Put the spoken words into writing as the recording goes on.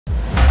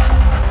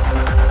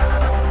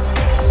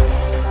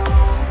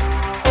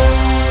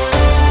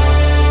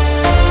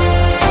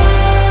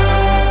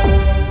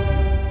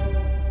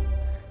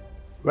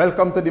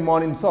Welcome to the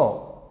morning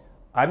show.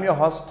 I'm your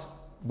host,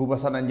 Buba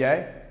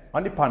Sananjay.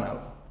 On the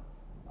panel,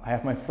 I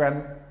have my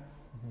friend,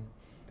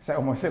 Sheikh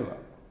Omar Sillah.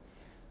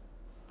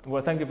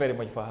 Well, thank you very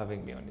much for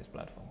having me on this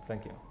platform.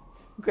 Thank you.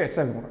 Okay, Sheikh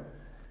Omar,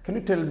 can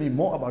you tell me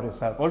more about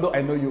yourself? Although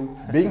I know you,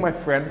 being my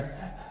friend,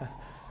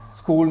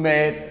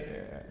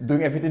 schoolmate,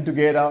 doing everything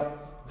together,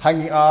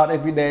 hanging out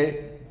every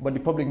day, but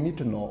the public need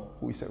to know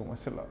who is Sheikh Omar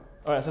Sillah.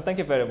 All right, so thank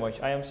you very much.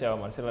 I am Sheikh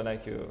Omar Sillah,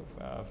 like you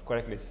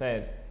correctly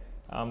said.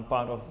 I'm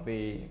part of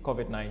the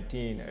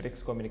COVID-19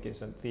 risk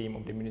communication team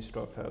of the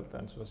Ministry of Health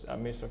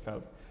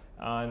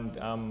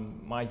and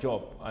my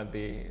job at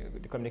the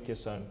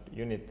communication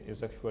unit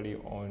is actually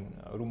on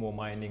rumor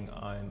mining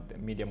and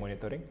media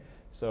monitoring.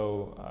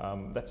 So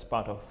that's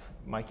part of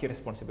my key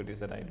responsibilities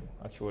that I do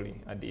actually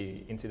at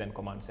the Incident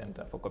Command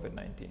Center for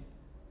COVID-19.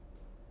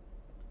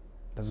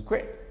 That's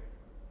great.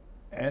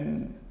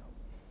 And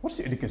what's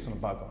your educational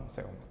background,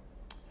 Sheikh Omar?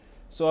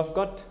 So I've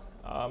got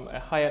a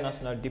higher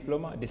national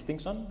diploma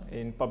distinction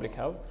in public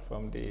health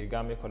from the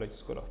Gambia College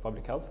School of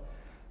Public Health,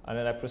 and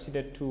then I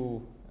proceeded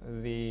to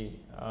the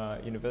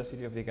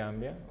University of the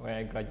Gambia, where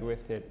I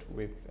graduated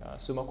with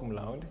summa cum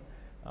laude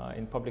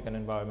in public and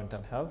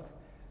environmental health.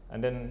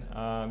 And then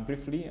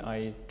briefly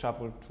I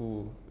traveled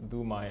to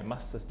do my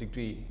master's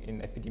degree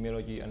in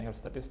epidemiology and health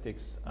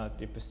statistics at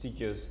the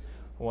prestigious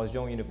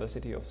Huazhong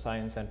University of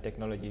Science and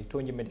Technology,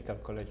 Tongji Medical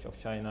College of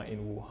China in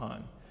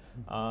Wuhan.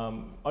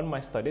 On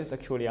my studies,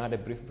 actually, I had a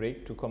brief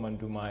break to come and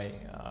do my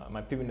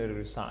preliminary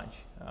research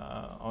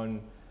on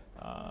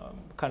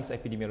cancer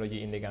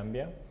epidemiology in the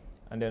Gambia,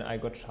 and then I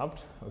got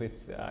trapped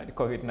with the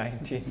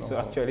COVID-19. No. So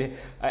actually,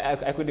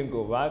 I couldn't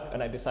go back,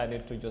 and I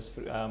decided to just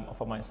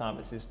offer my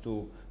services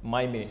to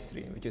my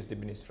ministry, which is the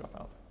Ministry of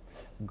Health.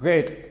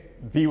 Great.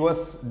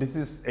 Viewers, this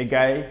is a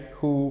guy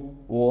who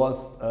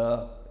was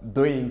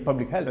doing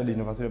public health at the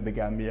University of the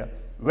Gambia,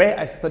 where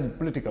I studied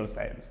political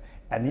science.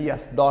 And he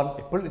has done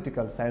a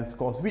political science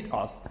course with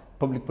us,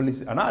 public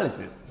policy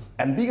analysis.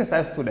 And being a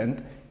science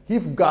student, he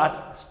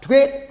got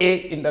straight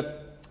A in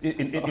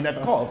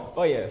that course.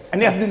 Oh yes.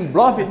 And he has been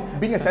bluffing.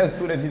 Being a science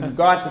student, he's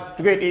got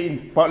straight A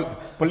in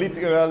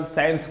political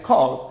science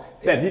course.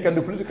 Then he can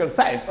do political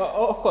science.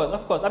 Of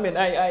course. I mean,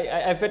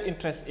 I have had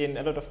interest in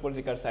a lot of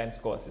political science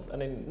courses. I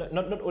mean,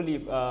 not only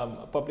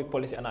public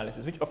policy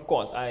analysis, which of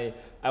course I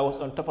was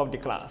on top of the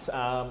class.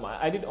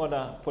 I did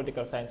other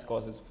political science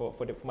courses for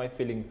my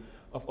feeling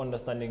of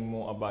understanding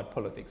more about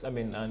politics. I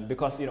mean, and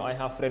because I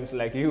have friends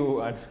like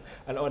you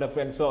and other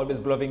friends who are always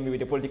bluffing me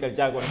with the political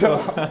jargon, so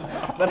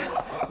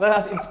that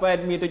has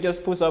inspired me to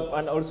just push up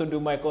and also do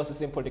my courses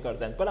in political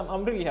science. But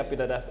I'm really happy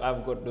that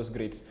I've got those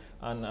grades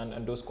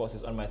and those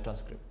courses on my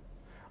transcript.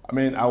 I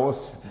mean, I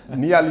was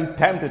nearly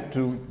tempted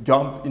to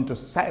jump into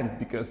science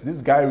because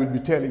this guy will be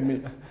telling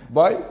me,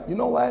 boy, you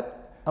know what?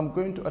 I'm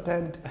going to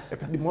attend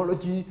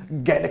epidemiology,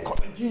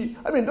 gynecology.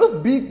 I mean, those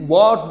big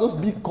words, those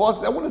big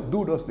courses, I want to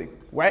do those things,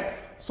 right?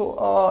 So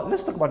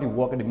let's talk about your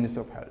work at the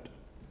Ministry of Health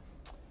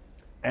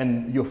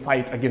and your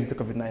fight against the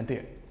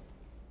COVID-19.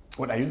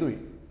 What are you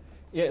doing?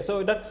 Yeah,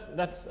 so that's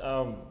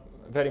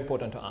very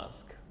important to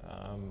ask.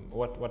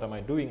 What am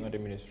I doing at the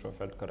Ministry of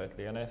Health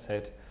currently? And I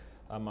said,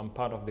 I'm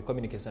part of the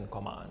communication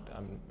command.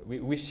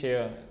 We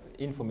share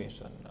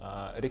information.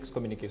 Risk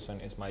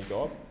communication is my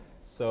job.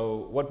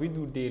 So what we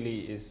do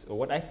daily is, or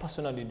what I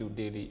personally do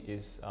daily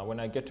is, when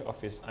I get to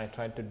office, I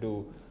try to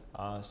do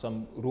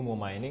some rumor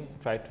mining,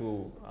 try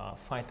to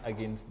fight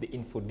against the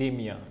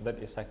infodemia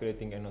that is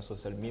circulating in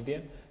social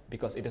media,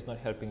 because it is not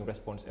helping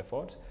response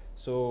efforts.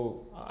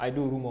 So I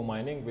do rumor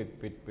mining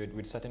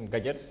with certain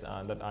gadgets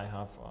that I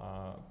have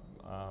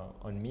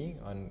on me,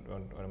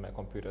 on my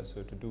computer,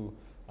 so to do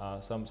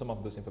some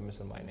of those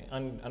information mining.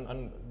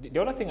 And the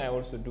other thing I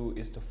also do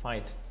is to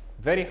fight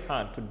very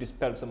hard to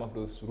dispel some of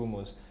those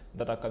rumors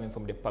that are coming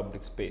from the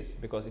public space,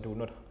 because it will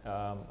not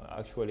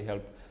actually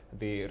help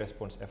the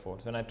response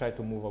efforts. When I try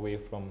to move away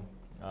from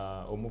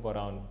or move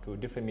around to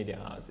different media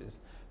houses,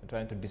 I'm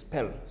trying to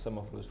dispel some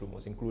of those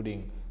rumors,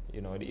 including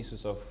the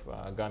issues of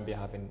Gambia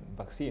having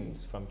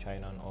vaccines from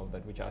China and all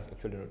that, which are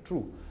actually not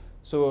true.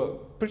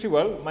 So pretty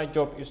well, my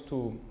job is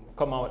to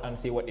come out and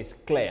say what is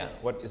clear,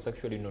 what is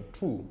actually not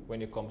true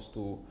when it comes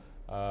to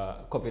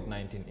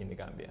COVID-19 in the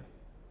Gambia.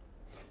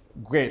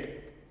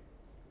 Great.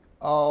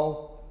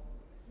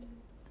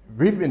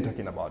 We've been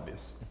talking about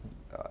this.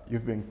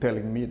 You've been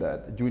telling me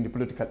that during the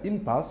political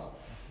impasse,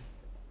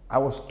 I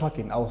was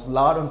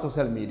loud on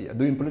social media,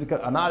 doing political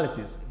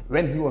analysis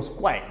when he was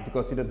quiet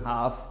because he didn't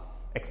have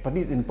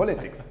expertise in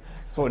politics.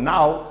 So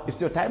now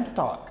it's your time to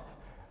talk.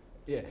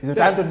 Yeah. It's your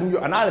time to do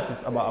your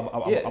analysis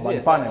about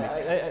the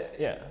pandemic.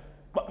 Yeah.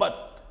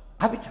 But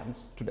I have a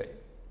chance today.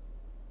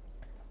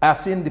 I have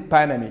seen the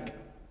pandemic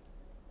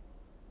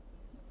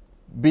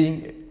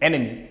being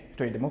enemy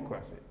to a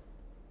democracy.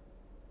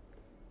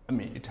 I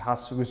mean, it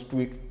has to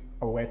restrict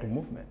our right to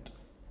movement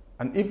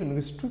and even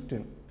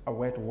restricting our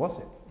right to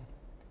worship.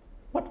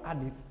 What are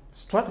the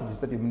strategies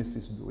that the ministry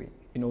is doing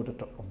in order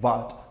to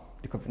avert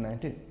the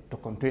COVID-19, to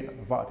contain and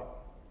avert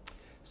it?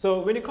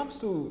 So when it comes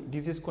to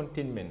disease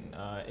containment,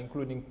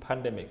 including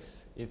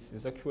pandemics,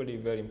 it's actually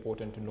very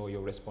important to know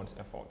your response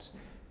efforts.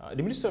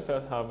 The Ministry of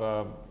Health have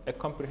a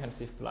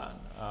comprehensive plan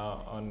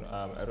on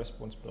a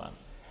response plan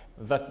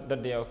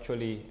that they are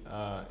actually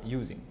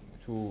using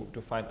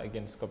to fight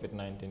against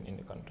COVID-19 in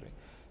the country.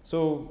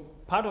 So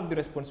part of the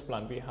response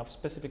plan, we have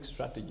specific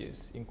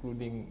strategies,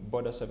 including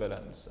border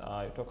surveillance.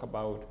 Talk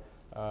about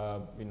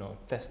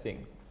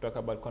testing, talk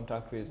about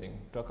contact tracing,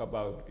 talk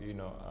about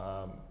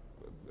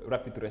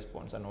rapid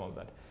response and all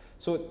that.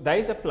 So there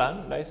is a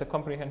plan, there is a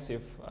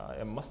comprehensive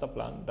a master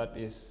plan that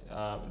is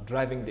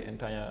driving the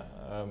entire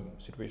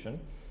situation,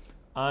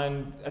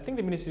 and I think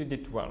the ministry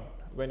did well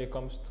when it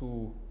comes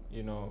to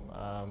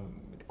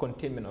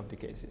containment of the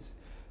cases.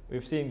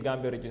 We've seen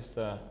Gambia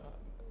register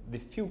the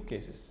few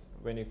cases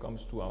when it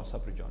comes to our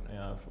sub-region,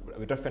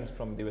 with reference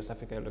from the West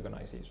Africa Health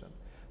Organization.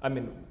 I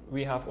mean,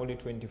 we have only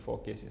 24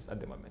 cases at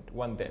the moment,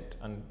 1 dead,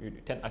 and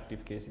 10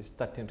 active cases,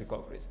 13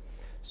 recoveries.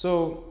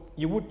 So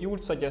you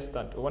would suggest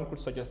that, one could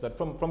suggest that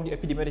from the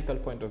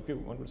epidemiological point of view,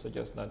 one would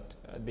suggest that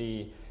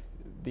the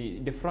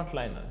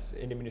frontliners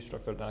in the Ministry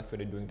of Health are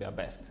actually doing their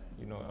best.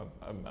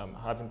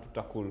 Having to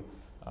tackle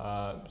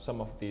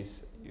some of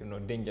these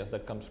dangers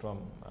that comes from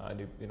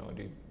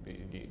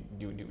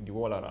the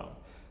wall around.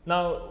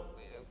 Now,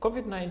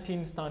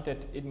 COVID-19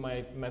 started in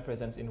my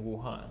presence in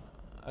Wuhan.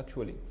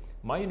 Actually,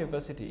 my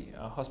university,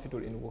 hospital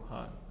in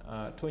Wuhan,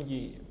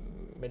 Tongji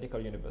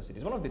Medical University,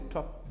 is one of the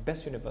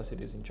best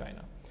universities in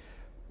China.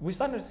 We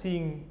started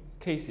seeing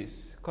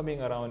cases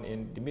coming around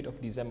in the mid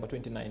of December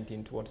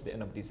 2019 towards the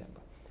end of December.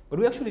 But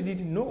we actually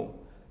didn't know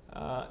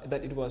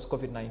that it was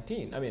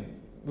COVID-19. I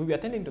mean, we were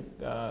attending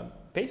to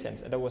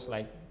patients that was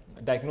like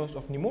diagnosed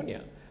of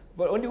pneumonia.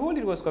 But on the whole,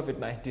 it was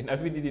COVID-19,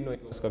 and we didn't know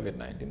it was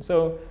COVID-19.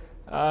 So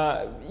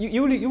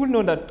you will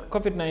know that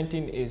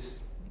COVID-19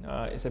 is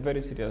a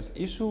very serious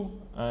issue,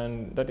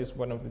 and that is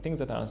one of the things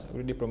that has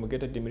really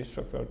promulgated the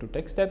Ministry of Health to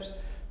take steps.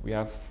 We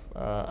have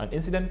an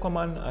incident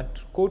command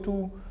at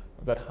Kotu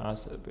that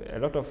has a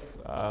lot of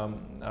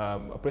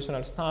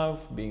operational staff,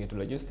 being into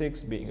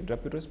logistics, being in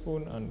rapid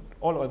response, and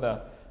all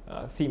other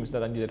themes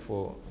that are needed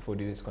for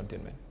disease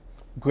containment.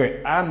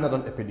 Great. I'm not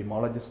an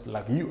epidemiologist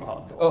like you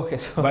are, though. Okay,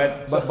 so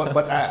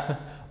but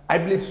I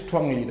believe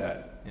strongly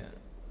that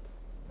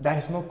there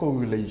is no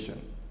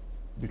correlation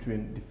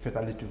between the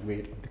fatality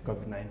rate of the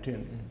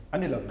COVID-19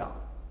 and the lockdown.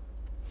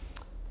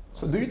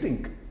 So do you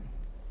think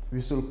we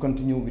should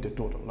continue with a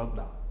total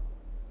lockdown?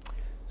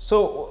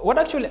 So what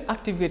actually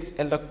activates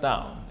a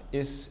lockdown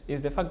is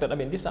the fact that, I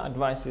mean, these are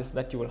advices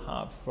that you will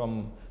have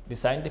from the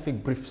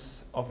scientific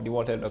briefs of the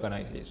World Health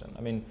Organization.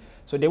 I mean,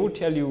 so they will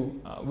tell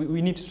you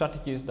we need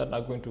strategies that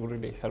are going to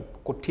really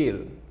help curtail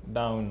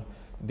down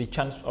the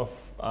chance of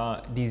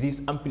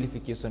disease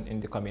amplification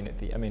in the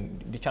community. I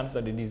mean, the chance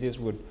that the disease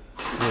would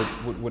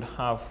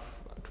have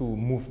to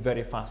move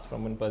very fast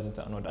from one person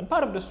to another. And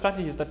part of the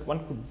strategies that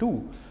one could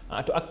do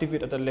to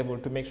activate at a level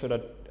to make sure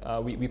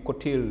that we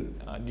curtail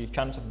the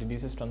chance of the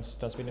disease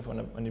transmitting from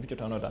one individual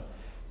to another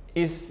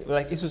is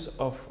like issues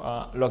of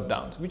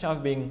lockdowns, which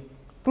have been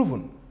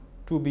proven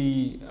to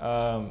be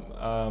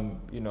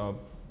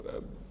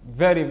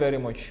very, very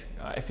much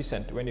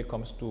efficient when it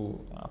comes to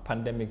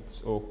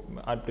pandemics or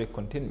outbreak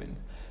containment.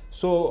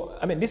 So,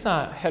 I mean, these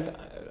are health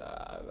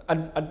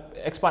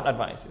expert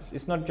advices.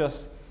 It's not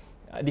just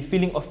the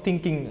feeling of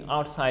thinking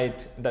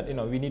outside that,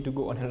 we need to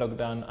go on a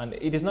lockdown, and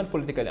it is not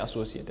politically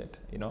associated,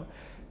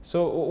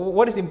 So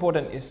what is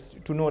important is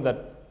to know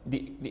that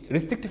the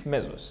restrictive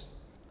measures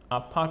are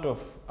part of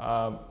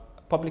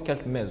public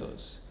health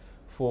measures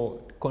for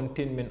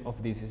containment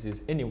of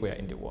diseases anywhere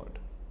in the world.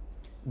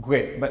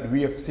 Great, but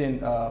we have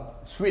seen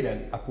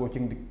Sweden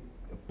approaching the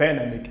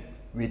pandemic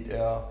with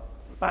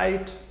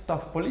light,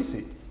 tough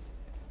policy.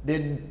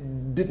 They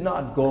did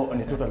not go on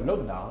a total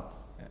lockdown.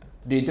 Yeah.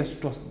 They just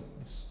trust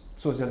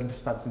social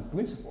distancing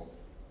principle.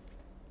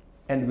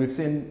 And we've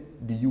seen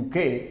the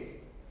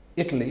UK,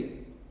 Italy,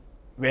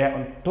 were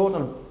on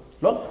total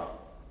lockdown,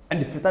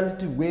 and the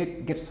fatality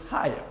rate gets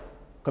higher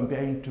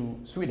comparing to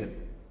Sweden.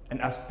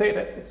 And as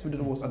stated,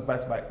 Sweden was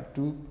advised by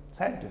 2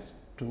 scientists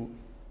to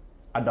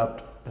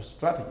adopt a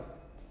strategy.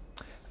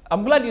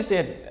 I'm glad you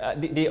said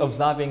they're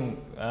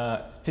observing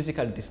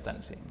physical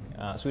distancing.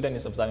 Sweden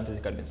is observing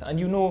physical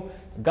distancing.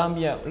 And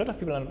Gambia, a lot of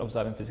people are not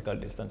observing physical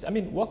distancing. I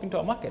mean, walk into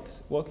our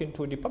markets, walk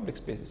into the public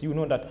spaces, you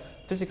know that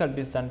physical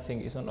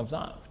distancing is not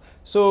observed.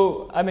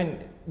 So, I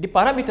mean, the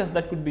parameters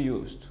that could be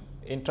used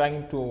in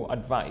trying to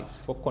advise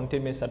for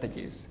containment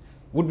strategies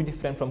would be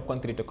different from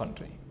country to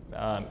country.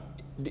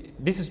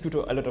 This is due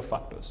to a lot of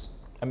factors.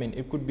 I mean,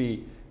 it could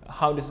be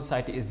how the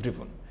society is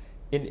driven.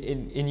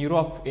 In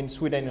Europe, in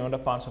Sweden, in other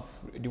parts of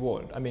the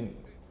world, I mean,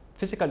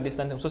 physical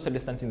distancing, social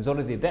distancing is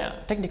already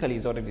there. Technically,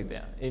 it's already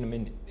there. I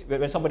mean,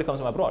 when somebody comes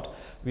from abroad,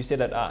 we say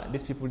that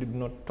these people did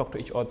not talk to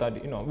each other.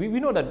 We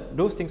know that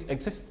those things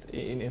exist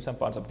in some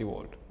parts of the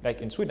world,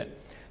 like in Sweden.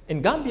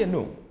 In Gambia,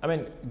 no. I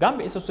mean,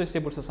 Gambia is also a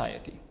stable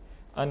society.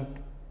 And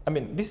I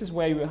mean, this is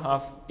where you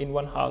have in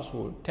one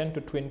household 10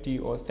 to 20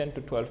 or 10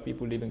 to 12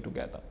 people living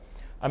together.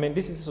 I mean,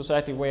 this is a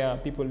society where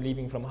people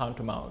living from hand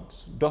to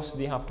mouth. Thus,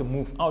 they have to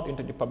move out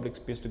into the public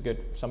space to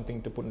get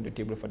something to put on the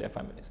table for their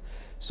families.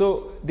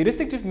 So the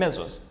restrictive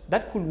measures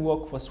that could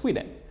work for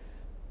Sweden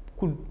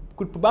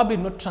could probably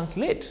not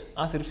translate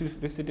as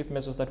restrictive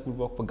measures that could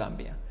work for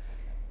Gambia.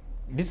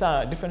 These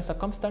are different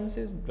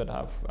circumstances that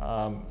have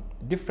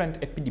different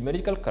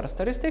epidemiological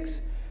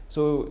characteristics.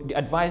 So the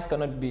advice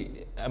cannot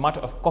be a matter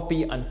of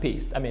copy and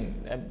paste. I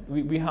mean,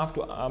 we have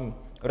to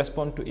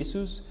respond to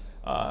issues,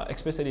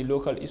 especially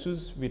local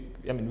issues with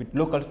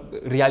local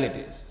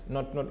realities,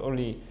 not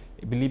only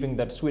believing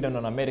that Sweden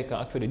and America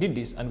actually did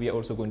this and we are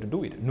also going to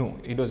do it. No,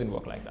 it doesn't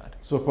work like that.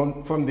 So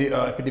from the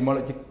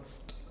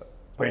epidemiologist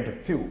point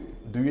of view,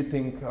 do you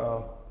think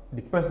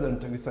the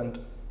president's recent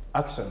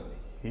action,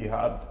 he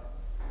had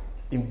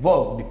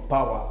involved the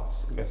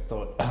powers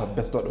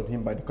bestowed on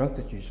him by the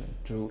Constitution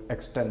to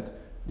extend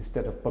the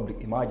state of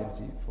public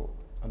emergency for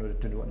another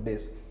 21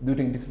 days. Do you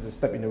think this is a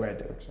step in the right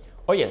direction?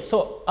 Oh yes.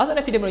 So as an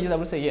epidemiologist, I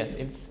would say yes,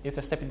 it's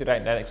a step in the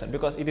right direction,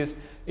 because it is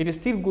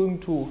still going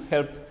to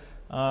help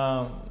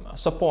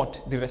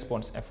support the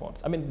response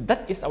efforts. I mean,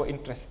 that is our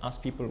interest as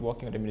people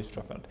working at the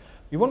Ministry of Health.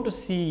 We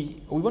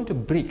want to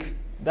break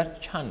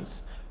that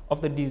chance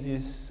of the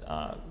disease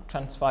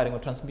transferring or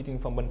transmitting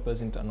from one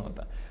person to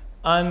another.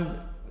 And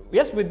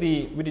yes, with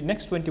the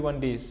next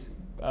 21 days,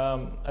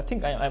 I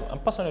think I'm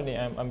personally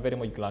very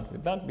much glad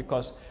with that,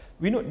 because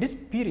we know this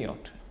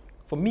period,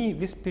 for me,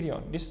 this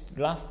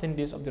last 10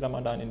 days of the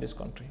Ramadan in this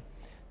country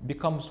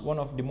becomes one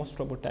of the most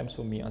troubled times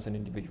for me as an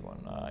individual.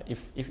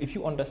 If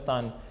you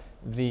understand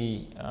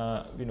the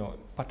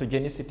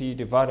pathogenicity,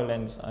 the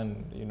virulence,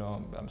 and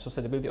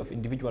susceptibility of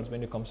individuals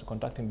when it comes to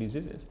contracting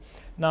diseases.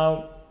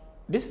 Now,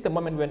 this is the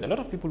moment when a lot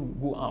of people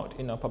go out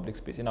in our public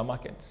space, in our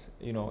markets,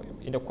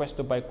 in the quest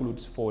to buy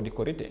clothes for the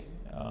korite,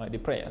 the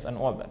prayers, and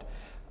all that.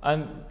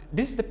 And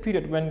this is the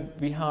period when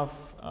we have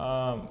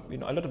a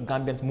lot of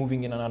Gambians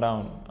moving in and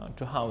around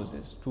to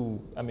houses to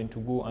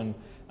go and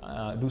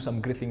do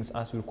some greetings,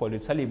 as we call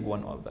it, salibu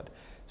and all that.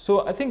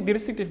 So I think the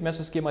restrictive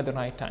measures came at the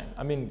right time.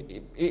 I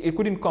mean, it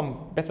couldn't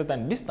come better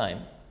than this time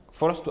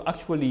for us to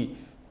actually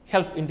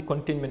help in the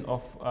containment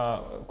of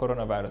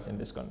coronavirus in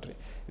this country.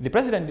 The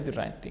president did the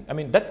right thing. I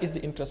mean, that is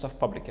the interest of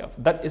public health.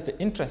 That is the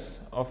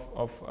interest of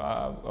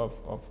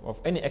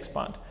any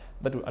expert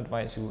that will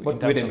advise you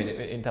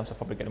in terms of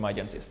public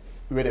emergencies.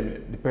 Wait a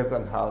minute. The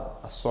president has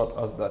assured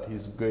us that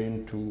he's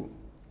going to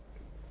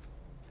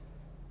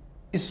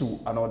issue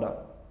another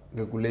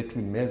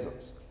regulatory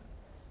measures,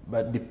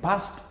 but the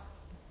past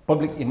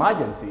public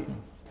emergency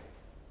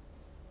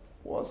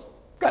was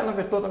kind of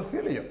a total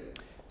failure.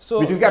 So,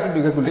 with regard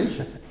to the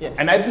regulation, yeah.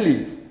 And I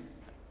believe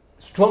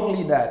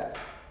strongly that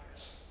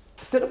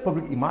state of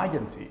public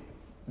emergency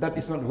that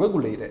is not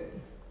regulated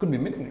could be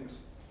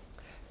meaningless.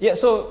 Yeah.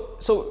 So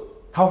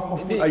how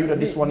hopeful are you that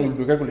this one will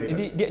be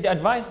regulated? The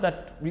advice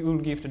that we will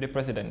give to the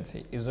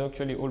presidency is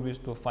actually always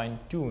to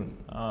fine-tune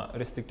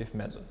restrictive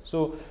measures.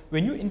 So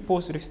when you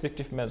impose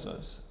restrictive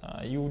measures,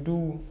 you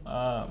do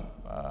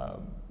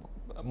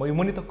you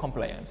monitor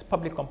compliance.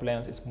 Public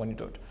compliance is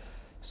monitored.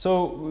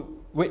 So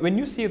when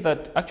you see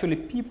that actually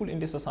people in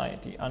the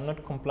society are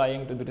not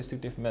complying to the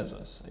restrictive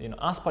measures,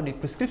 as per the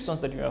prescriptions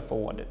that you have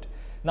forwarded,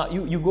 now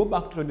you go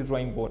back to the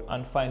drawing board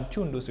and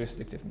fine-tune those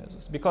restrictive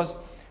measures, because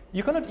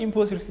you cannot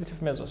impose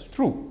restrictive measures.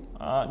 True,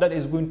 that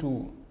is going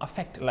to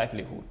affect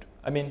livelihood.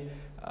 I mean,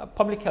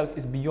 public health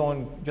is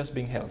beyond just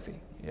being healthy.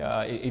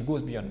 It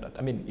goes beyond that.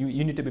 I mean,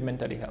 you need to be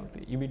mentally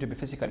healthy. You need to be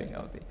physically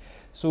healthy.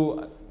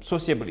 So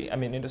sociably, I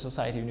mean, in the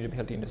society, you need to be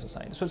healthy in the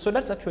society. So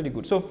that's actually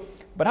good. So,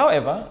 but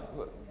however,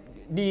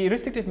 the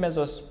restrictive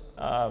measures,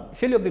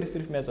 failure of the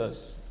restrictive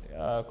measures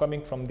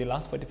coming from the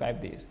last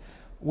 45 days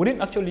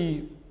wouldn't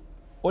actually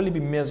only be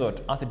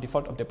measured as the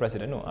default of the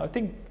president. No, I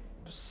think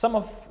some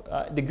of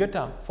the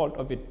greater fault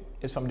of it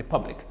is from the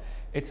public.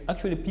 It's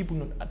actually people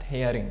not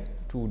adhering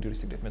to the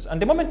restrictive measures.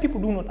 And the moment people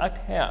do not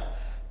adhere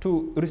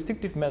to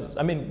restrictive measures,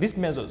 I mean, these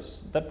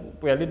measures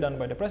that were laid down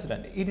by the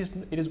president, it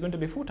is going to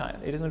be futile.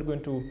 It is not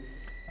going to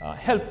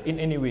help in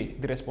any way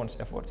the response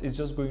efforts. It's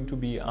just going to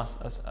be as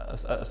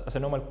a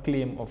normal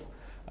claim of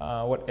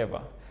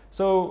whatever.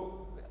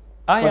 So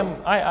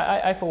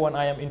I for one,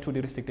 I am into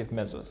the restrictive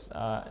measures,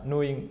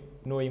 knowing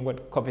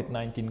what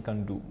COVID-19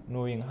 can do,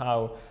 knowing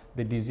how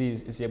the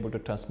disease is able to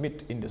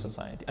transmit in the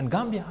society. And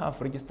Gambia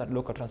have registered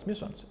local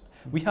transmissions.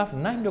 We have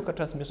 9 local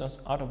transmissions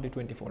out of the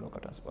 24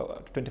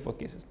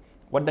 cases.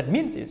 What that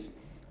means is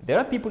there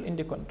are people in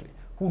the country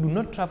who do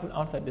not travel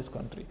outside this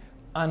country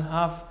and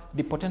have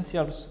the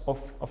potentials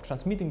of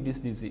transmitting this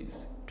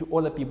disease to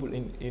other people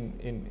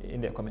in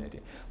their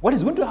community. What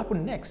is going to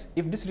happen next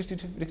if these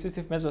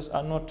restrictive measures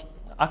are not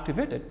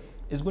activated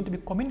is going to be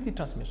community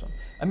transmission.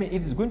 I mean,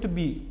 it is going to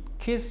be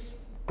case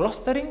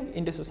clustering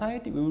in the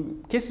society.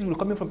 Cases will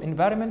come in from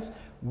environments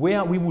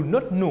where we will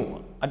not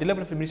know, at the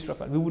level of the Ministry of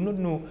Health, we will not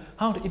know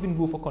how to even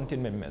go for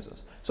containment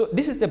measures. So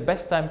this is the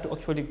best time to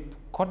actually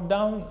cut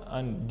down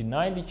and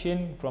deny the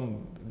chain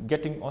from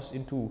getting us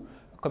into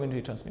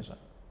community transmission.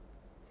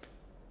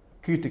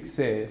 Critic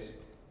says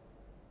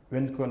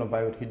when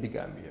coronavirus hit the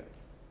Gambia,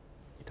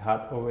 it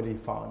had already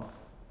found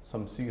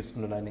some serious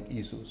underlying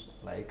issues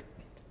like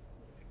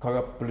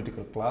corrupt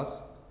political class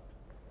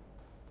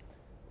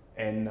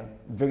and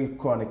very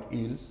chronic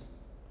ills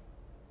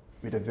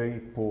with a very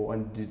poor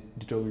and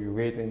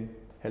deteriorating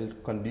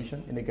health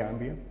condition in the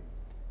Gambia.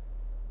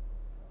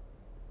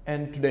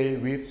 And today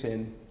we've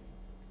seen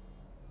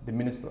the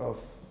Minister of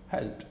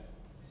Health,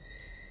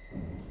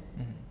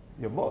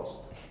 your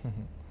boss,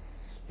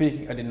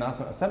 speaking at the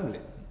National Assembly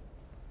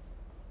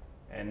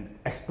and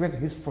expressing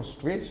his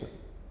frustration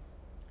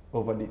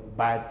over the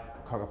bad,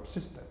 corrupt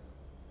system.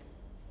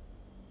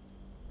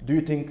 Do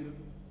you think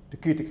the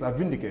critics are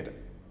vindicated?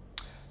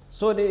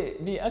 So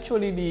the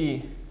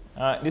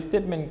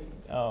statement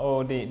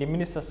or the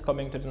ministers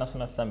coming to the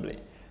National Assembly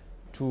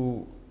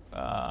to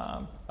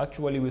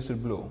actually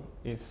whistleblow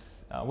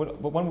is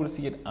one will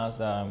see it as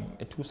a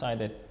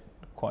two-sided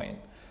coin.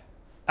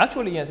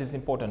 Actually, yes, it's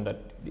important that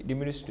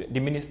the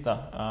minister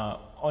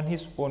on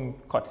his own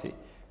courtesy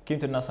came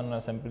to the National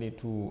Assembly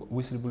to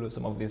whistleblow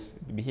some of these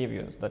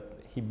behaviors that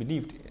he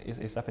believed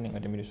is happening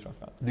at the Ministry of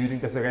Health. Do you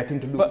think that's the right thing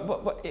to do?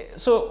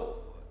 So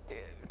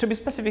to be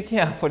specific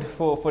here for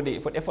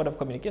the effort of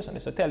communication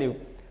is to tell you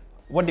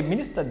what the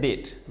minister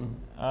did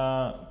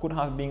could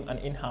have been an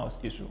in-house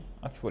issue,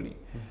 actually.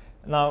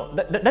 Now,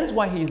 that is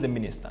why he is the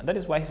minister. That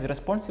is why he's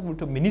responsible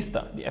to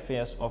minister the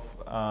affairs of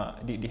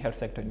the health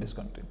sector in this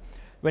country.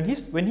 When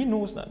he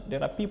knows that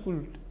there are people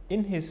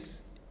in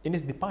his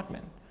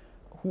department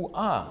who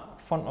are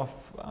fond of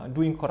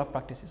doing corrupt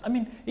practices, I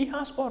mean, he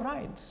has all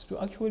rights to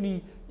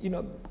actually,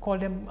 call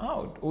them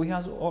out, or he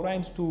has all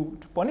rights to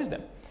punish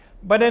them.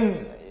 But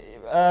then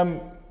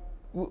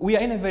we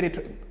are in a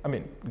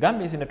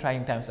Gambia is in a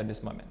trying times at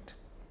this moment,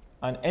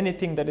 and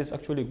anything that is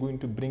actually going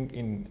to bring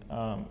in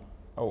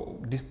or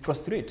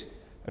frustrate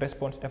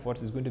response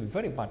efforts is going to be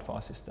very bad for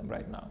our system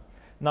right now.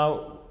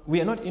 Now, we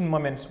are not in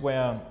moments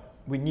where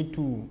we need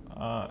to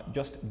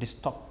just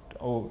distort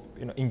or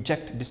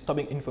inject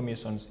disturbing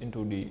informations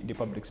into the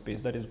public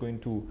space that is going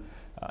to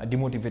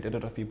demotivate a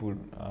lot of people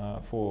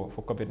for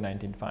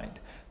COVID-19 fight.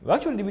 Well,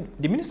 actually,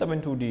 the minister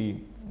went to the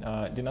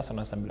National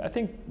Assembly. I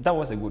think that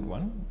was a good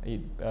one.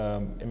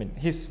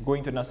 His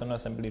going to the National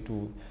Assembly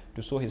to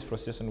show his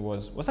frustration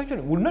was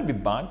actually would not be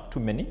bad to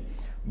many.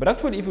 But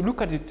actually, if you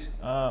look at it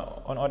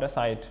on the other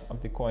side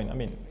of the coin,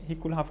 he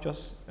could have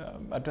just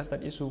addressed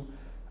that issue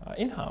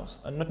in-house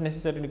and not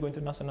necessarily going to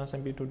the National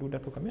Assembly to do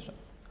that proclamation.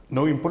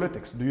 No, in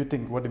politics, do you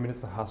think what the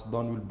minister has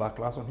done will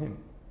backlash on him?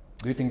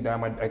 Do you think there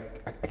might be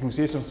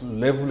accusations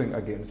leveling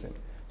against him?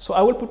 So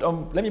I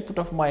will let me put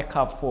off my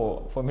cap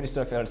for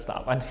Minister of Health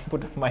staff and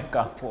put off my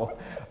cap for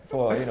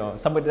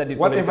somebody that did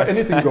whatever,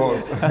 anything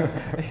goes.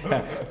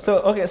 Yeah.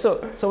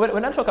 So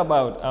when I talk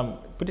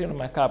about putting on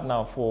my cap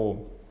now for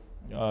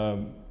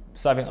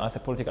serving as a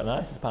political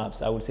analyst,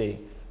 perhaps I would say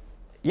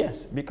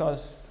yes,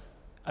 because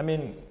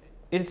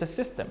it's a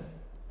system,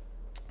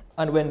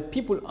 and when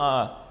people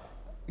are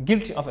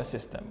guilty of a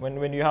system,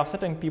 when you have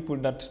certain people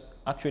that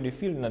actually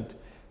feel that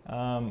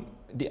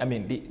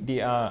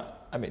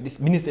this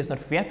minister is not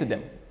fair to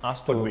them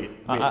as to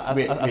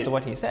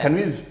what he said.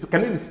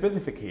 Can we be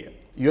specific here?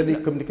 You're the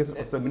communication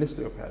officer,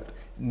 Ministry of Health,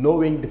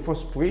 knowing the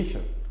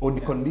frustration or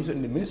the condition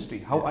in the ministry.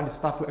 How are the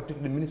staff reacting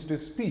to the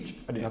minister's speech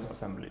at the National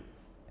Assembly?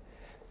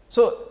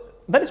 So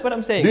that is what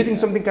I'm saying. Do you think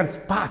something can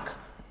spark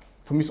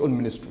from his own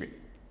ministry,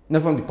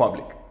 not from the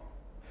public?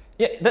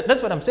 Yeah,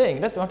 that's what I'm saying.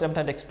 That's what I'm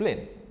trying to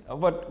explain.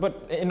 But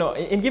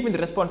in giving the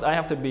response, I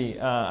have to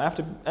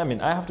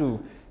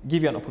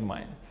give you an open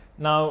mind.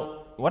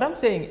 Now, what I'm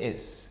saying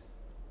is,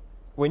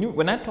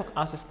 when I talk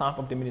as a staff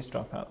of the Ministry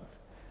of Health,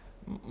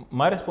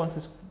 my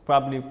responses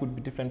probably could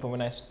be different from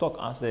when I talk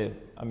as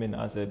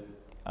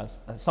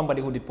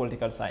somebody who did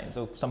political science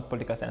or some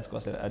political science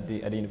course at the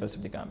University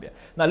of the Gambia.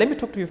 Now, let me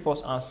talk to you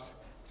first as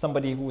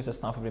somebody who is a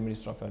staff of the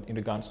Ministry of Health in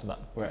regards to that.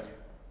 Right.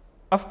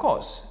 Of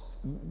course,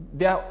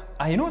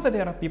 I know that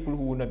there are people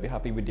who will not be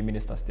happy with the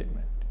minister's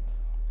statement.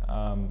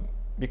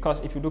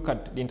 Because if you look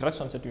at the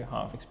interactions that you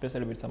have,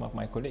 especially with some of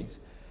my colleagues,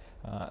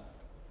 a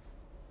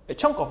large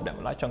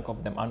chunk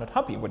of them are not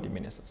happy with what the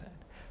minister said.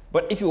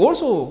 But if you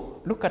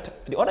also look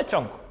at the other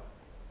chunk,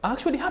 are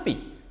actually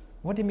happy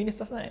what the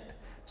minister said.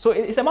 So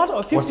it's a matter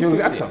of 50-50. What's your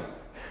reaction?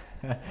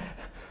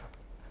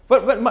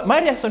 But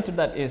my reaction to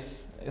that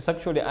is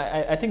actually,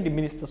 I think the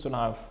minister should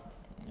have,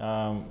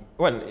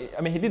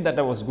 he did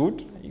that was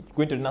good.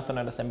 Going to the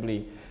National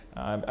Assembly,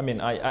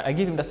 I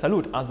give him the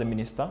salute as the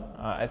minister.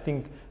 I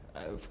think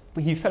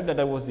he felt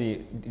that was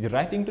the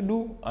right thing to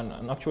do,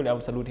 and actually I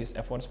would salute his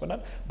efforts for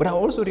that. But I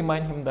also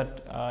remind him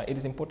that it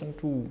is important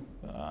to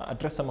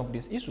address some of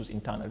these issues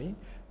internally.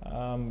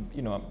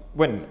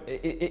 When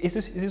it's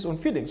his own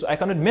feeling, so I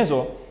cannot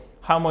measure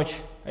how much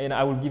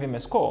I will give him a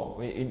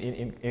score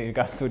in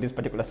regards to this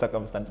particular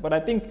circumstance. But I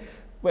think,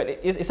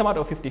 it's a matter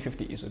of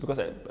 50-50 issue, because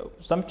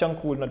some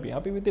chunk will not be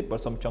happy with it,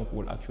 but some chunk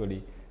will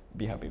actually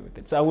be happy with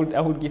it. So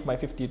I would give my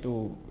 50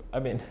 to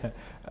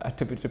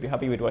be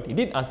happy with what he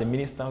did as the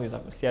minister who is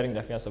steering the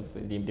affairs of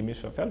the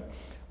Ministry of Health,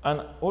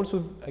 and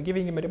also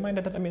giving him a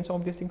reminder that some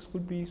of these things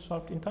could be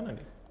solved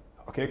internally.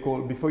 Okay,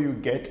 Cole. Before you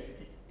get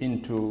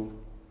into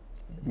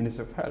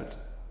Minister of Health,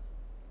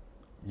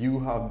 you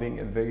have been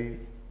a very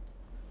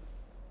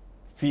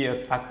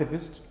fierce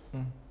activist.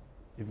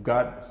 You've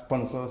got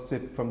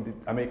sponsorship from the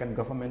American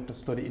government to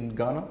study in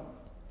Ghana,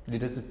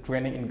 leadership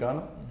training in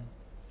Ghana.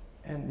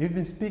 And you've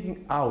been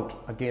speaking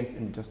out against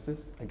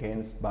injustice,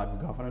 against bad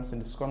governance in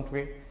this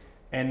country.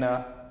 And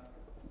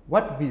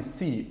what we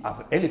see as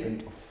an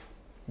element of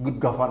good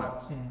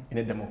governance in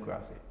a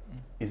democracy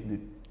is the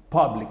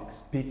public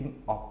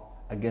speaking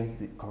up against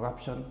the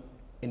corruption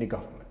in the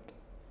government.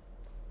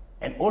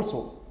 And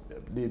also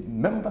the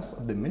members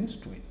of the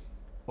ministries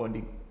or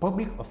the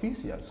public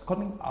officials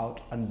coming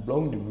out and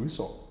blowing the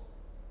whistle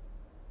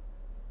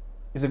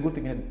is a good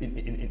thing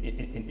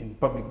in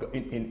public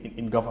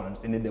in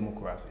governance in a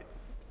democracy,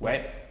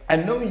 right?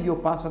 And knowing your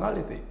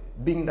personality,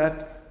 being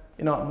that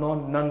no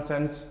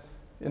nonsense,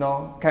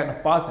 kind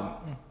of person,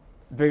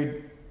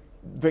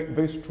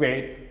 very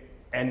straight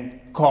and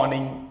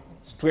cunning,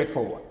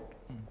 straightforward.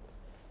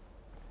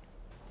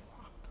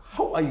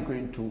 How are you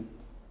going to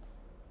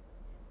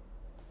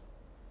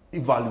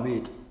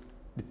evaluate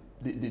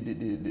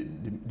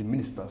the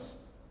minister's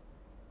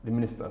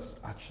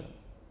action?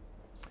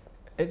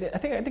 I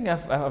think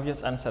I've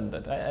just answered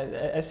that.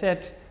 I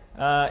said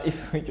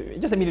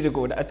just a minute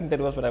ago, I think that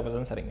was what I was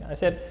answering. I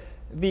said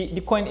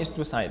the coin is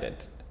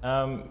two-sided.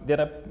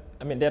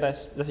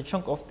 There's a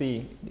chunk of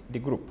the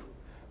group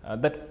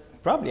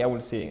that probably I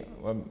will say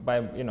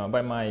by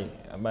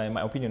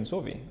my opinion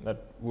survey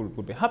that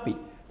would be happy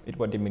with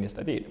what the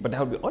minister did, but there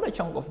will be other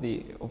chunk of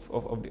the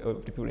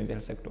people in the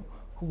health sector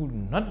who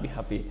would not be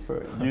happy.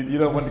 So you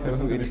don't want the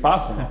question to be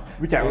personal,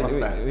 which I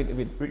understand.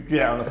 Which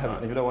I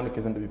understand. If you don't want the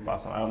question to be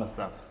personal, I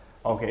understand.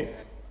 Okay,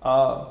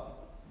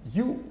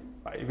 you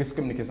are a risk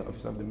communication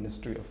officer of the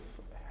Ministry of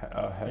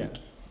Health,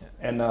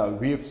 and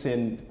we have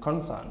seen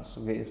concerns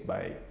raised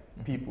by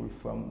people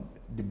from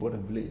the border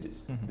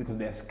villages because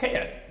they are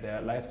scared,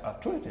 their lives are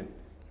threatened.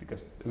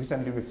 Because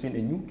recently we've seen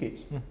a new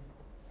case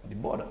at the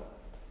border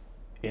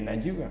in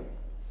Nigeria.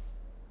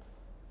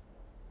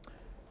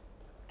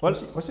 Well,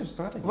 what's your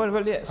strategy?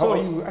 Well, yeah. How are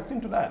you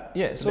reacting to that?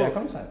 Yeah, to their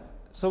concerns?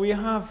 So we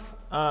have.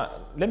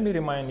 Let me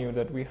remind you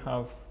that we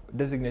have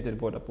designated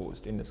border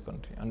posts in this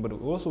country, but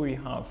also we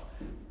have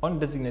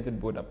undesignated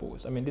border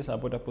posts. These are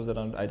border posts that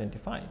are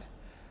identified,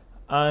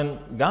 and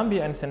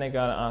Gambia and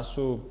Senegal are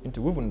so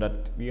interwoven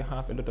that we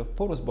have a lot of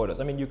porous borders.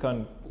 You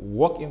can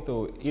walk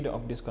into either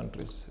of these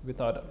countries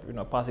without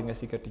passing a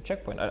security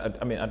checkpoint.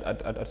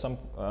 At some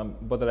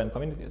borderline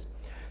communities.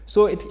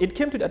 So it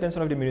came to the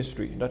attention of the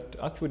ministry that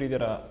actually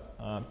there are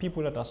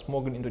people that are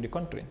smuggled into the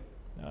country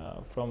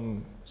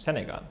from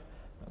Senegal,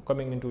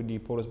 coming into the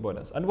porous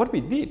borders. And what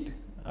we did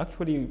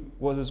actually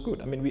was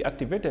good. We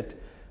activated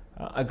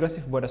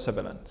aggressive border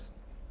surveillance,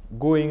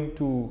 going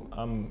to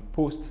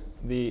post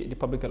the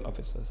public health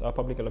officers, our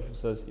public health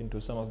officers,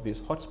 into some of these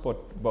hotspot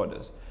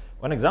borders.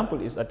 One example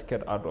is at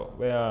Ker Ardo,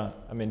 where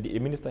the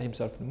minister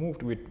himself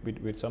moved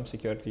with some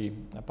security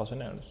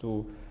personnel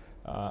to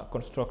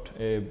construct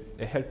a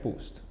health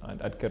post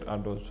at Ker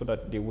Ardo so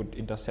that they would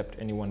intercept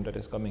anyone that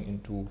is coming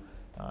into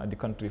the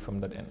country from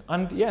that end.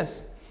 And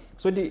yes,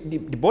 so the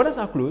borders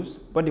are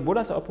closed, but the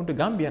borders are open to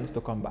Gambians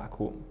to come back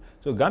home.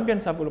 So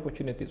Gambians have all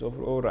opportunities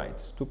of all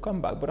rights to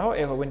come back. But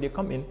however, when they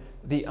come in,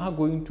 they are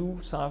going to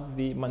serve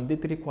the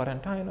mandatory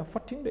quarantine of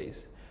 14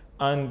 days.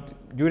 And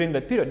during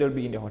that period, they'll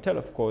be in the hotel,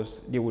 of course.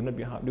 They will not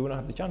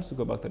have the chance to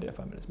go back to their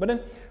families. But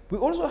then we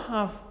also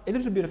have a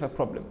little bit of a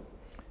problem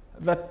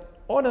that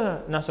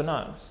other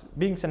nationals,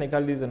 being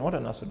Senegalese and other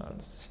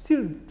nationals,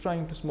 still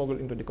trying to smuggle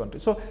into the country.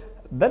 So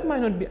that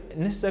might not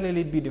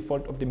necessarily be the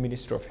fault of the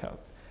Ministry of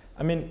Health.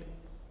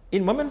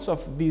 In moments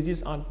of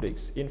disease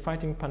outbreaks, in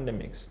fighting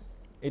pandemics,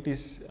 it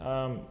is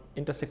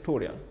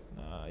intersectorial.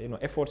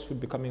 Efforts should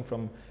be coming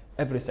from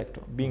every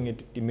sector, being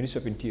it the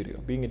Ministry of Interior,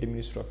 being it the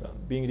Ministry of Health,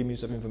 being it the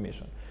Ministry of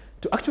Information,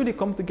 to actually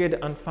come together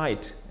and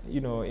fight,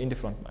 in the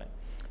front line.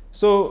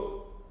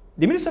 So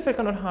the Ministry of Health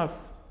cannot have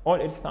all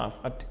its staff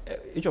at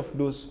each of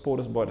those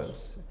porous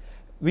borders.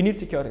 We need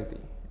security.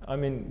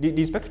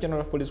 The Inspector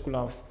General of Police could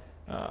have,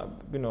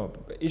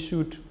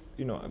 issued,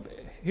 a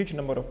huge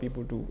number of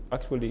people to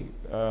actually,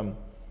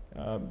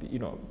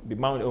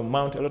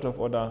 mount a lot of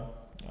other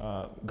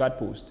guard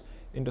posts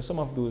into some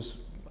of those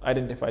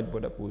identified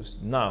border posts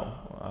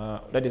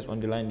now. That is on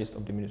the line list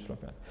of the Ministry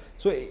of Health.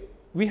 So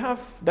we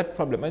have that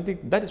problem. I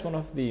think that is one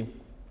of the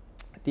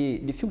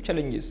few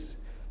challenges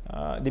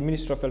the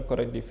Ministry of Health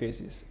currently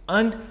faces.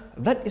 And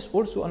that is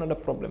also another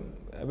problem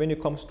when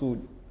it comes to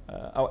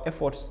our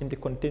efforts in the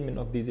containment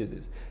of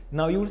diseases.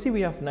 Now you will see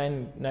we have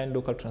nine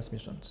local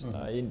transmissions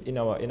in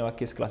our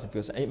case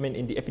classification,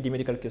 in the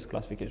epidemiological case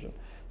classification.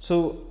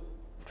 So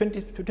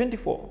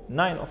 24,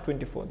 9 of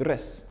 24, the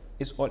rest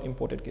is all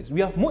imported cases.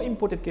 We have more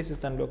imported cases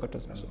than local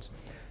transmissions.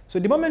 So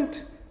the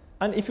moment,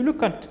 and if you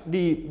look at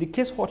the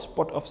case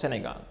hotspot of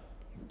Senegal,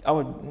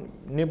 our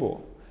neighbor,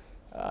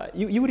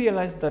 you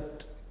realize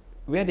that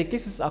where the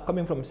cases are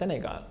coming from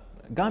Senegal,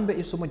 Gambia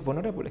is so much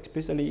vulnerable,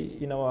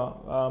 especially in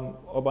our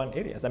urban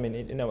areas,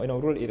 in our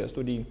rural areas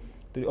to the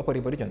upper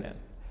river region.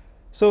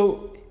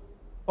 So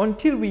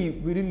until we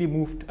really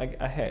moved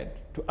ahead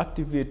to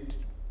activate,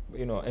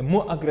 a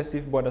more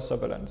aggressive border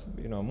surveillance,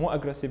 more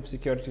aggressive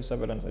security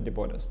surveillance at the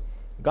borders,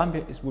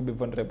 Gambia will be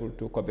vulnerable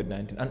to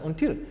COVID-19. And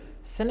until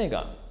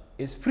Senegal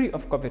is free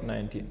of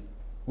COVID-19,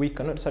 we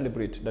cannot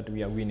celebrate that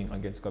we are winning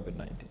against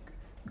COVID-19.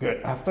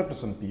 Good. I've talked to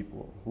some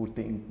people who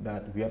think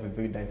that we have a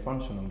very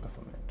dysfunctional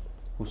government,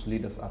 whose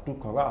leaders are too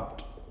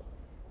corrupt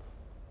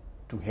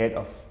to head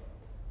off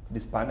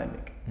this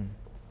pandemic,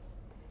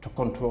 to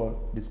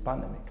control this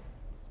pandemic.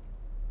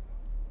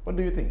 What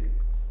do you think?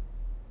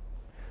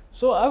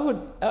 So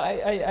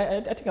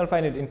I think I'll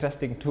find it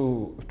interesting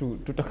to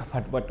talk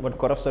about what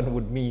corruption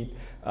would mean,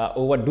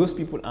 or what those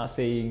people are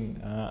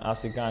saying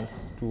as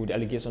regards to the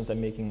allegations they're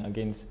making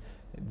against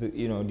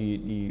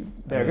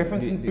they're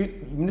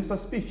referencing minister's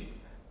speech.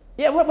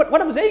 Yeah,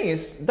 what I'm saying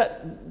is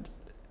that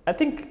I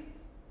think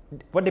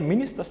what the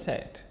minister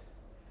said,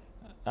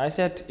 I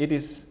said it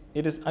is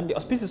on the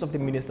auspices of the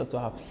minister to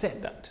have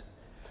said that,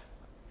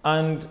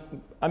 and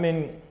I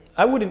mean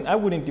I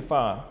wouldn't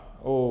differ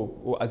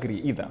or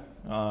agree either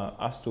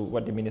as to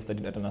what the minister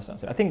did at an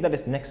instance. I think that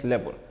is next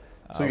level.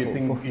 So you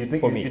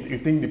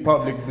think the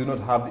public do not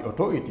have the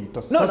authority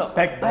to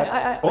suspect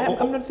that?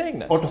 I'm not saying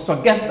that. Or to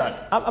suggest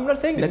that? I'm not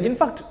saying that. In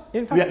fact,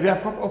 we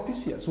have corrupt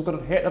officials who got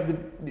ahead of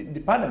the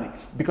pandemic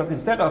because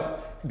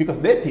because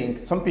they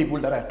think, some people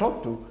that I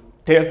talk to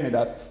tells me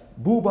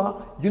that,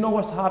 Buba, you know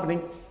what's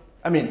happening?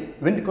 I mean,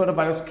 when the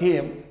coronavirus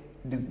came,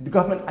 the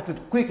government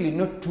acted quickly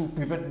not to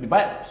prevent the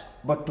virus,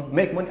 but to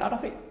make money out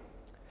of it.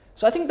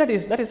 So I think that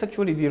is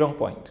actually the wrong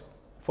point.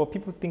 For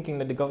people thinking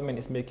that the government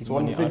is making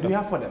money out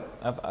of for them?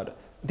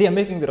 They are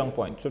making the wrong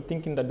point. So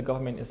thinking that the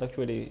government is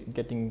actually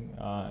getting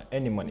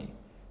any money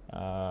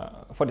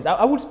for this.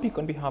 I would speak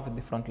on behalf of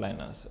the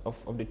frontliners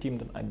of the team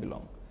that I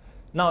belong.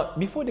 Now,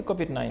 before the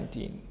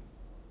COVID-19,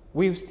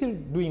 we were still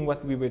doing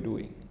what we were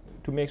doing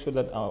to make sure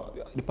that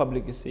the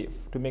public is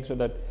safe, to make sure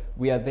that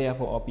we are there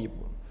for our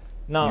people.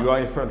 Now, you are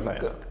a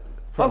frontliner.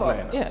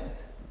 Frontliner.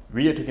 Yes.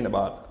 We are talking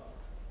about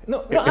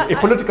a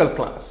political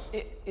class.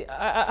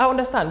 I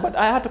understand, but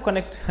I have to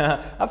connect. I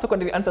have to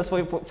connect the answers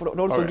for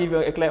also give you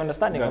a clear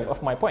understanding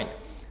of my point.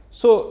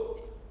 So,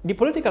 the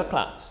political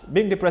class,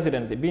 being the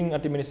presidency, being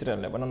at the ministerial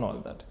level, and all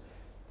that,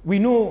 we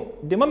know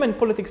the moment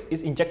politics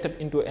is injected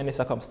into any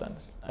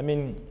circumstance, I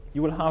mean,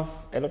 you will have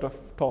a lot of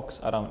talks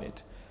around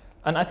it.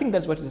 And I think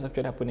that's what is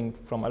actually happening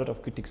from a lot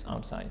of critics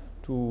outside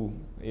to,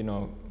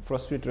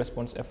 frustrate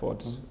response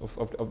efforts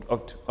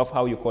of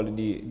how you call it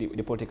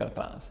the political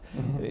class,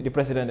 the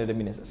president and the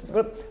ministers.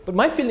 But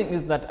my feeling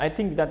is that I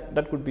think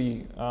that could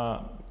be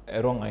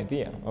a wrong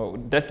idea, or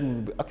that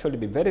would actually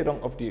be very wrong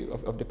of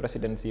the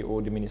presidency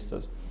or the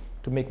ministers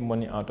to make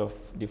money out of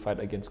the fight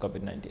against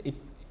COVID-19.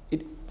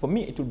 For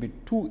me, it would be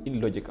too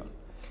illogical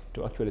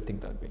to actually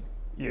think that way.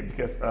 Yeah,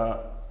 because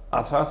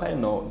as far as I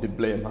know, the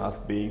blame has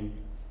been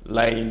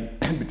lying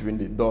between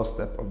the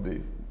doorstep of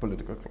the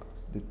political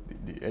class,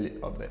 the elite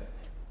of there.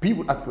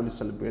 People actually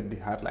celebrate the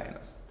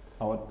hardliners,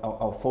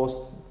 our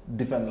first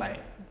defense line,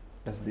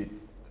 that's the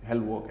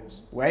health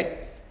workers,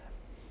 right?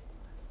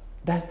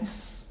 There's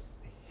this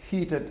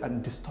heated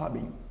and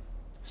disturbing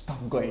stuff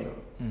going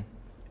on.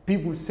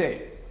 People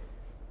say,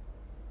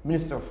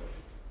 Minister of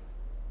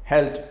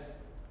Health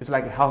is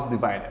like a house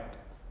divided.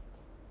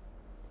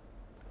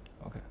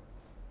 Okay.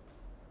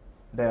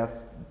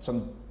 There's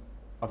some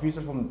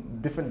officials from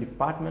different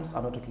departments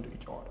are not talking to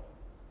each other.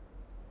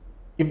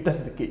 If that's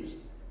the case,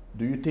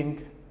 do you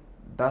think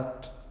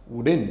that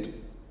wouldn't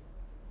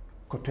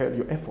curtail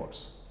your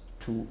efforts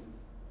to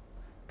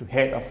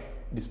head off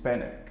this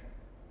pandemic?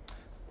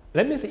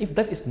 Let me say, if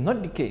that is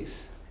not the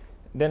case,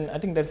 then I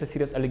think that's a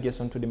serious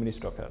allegation to the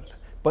Minister of Health.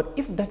 But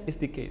if that is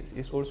the case,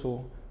 it's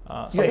also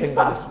something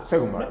that is...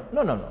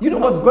 No. You know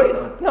what's going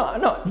on.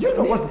 No. You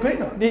know what's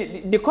going on.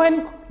 The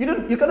coin...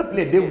 You cannot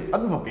play devil's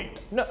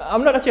advocate. No,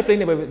 I'm not actually playing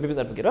devil's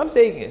advocate. What I'm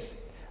saying is,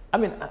 I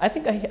mean, I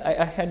think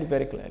I heard you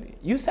very clearly.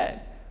 You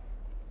said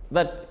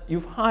that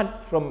you've heard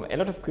from a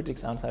lot of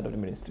critics outside of the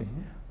ministry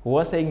who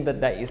are saying that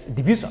there is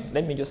division.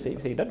 Let me just say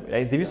that way. There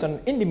is division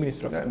in the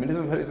Ministry of Health.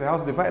 Ministry of Health is a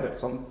house divided.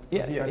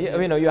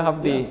 You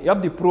have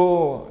the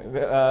pro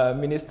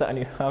minister and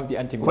you have the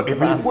anti-minister.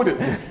 Whatever you put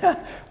it.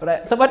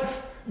 Right. So,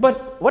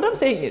 but what I'm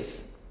saying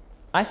is,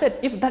 I said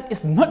if that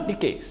is not the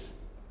case.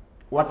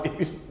 What if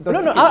it's...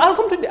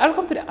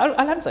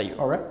 I'll answer you.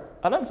 All right.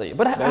 I'll answer you.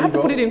 But I have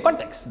to put it in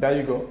context. There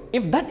you go.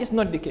 If that is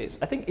not the case,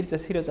 I think it's a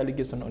serious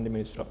allegation on the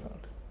Ministry of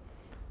Health.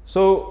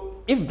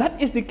 So if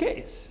that is the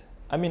case,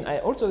 I mean, I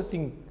also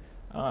think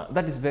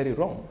that is very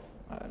wrong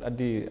at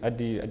the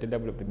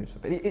level of the Ministry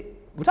of Health.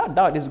 Without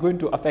doubt, it's going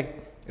to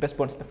affect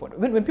response effort.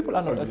 When people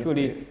are not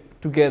actually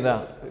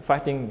together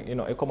fighting,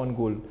 a common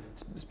goal,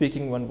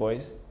 speaking one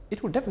voice,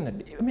 it will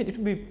definitely. I mean, it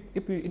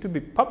will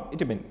be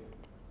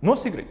no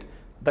secret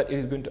that it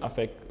is going to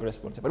affect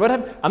response effort.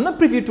 But I'm not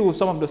privy to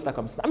some of those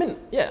circumstances. I mean,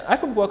 yeah, I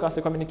could work as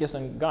a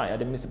communication guy at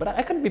the ministry, but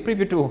I can't be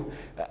privy to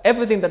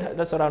everything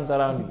that surrounds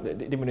around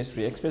the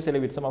ministry,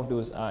 especially with some of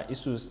those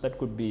issues that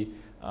could be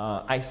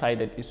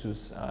eye-sided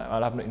issues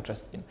I'll have no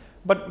interest in.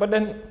 But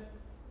then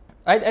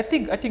I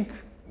think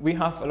we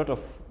have a lot of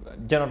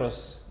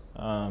generous,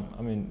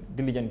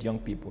 diligent young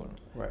people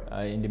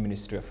in the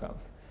Ministry of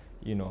Health.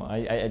 You know,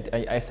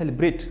 I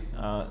celebrate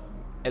a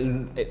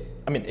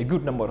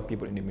good number of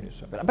people in the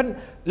Ministry of Health. But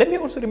let me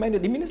also remind you,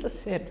 the minister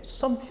said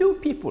some few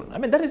people. I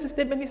mean, that is the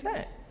statement he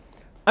said.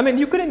 I mean,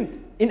 you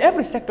couldn't, in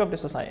every sector of the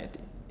society,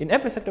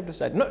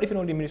 not even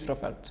only the Ministry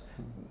of Health,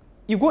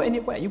 you go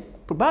anywhere, you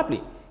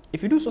probably,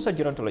 if you do social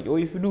gerontology or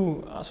if you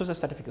do social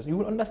certificates, you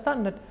will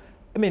understand that,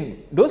 I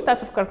mean, those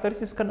types of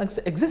characteristics can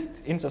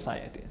exist in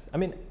societies. I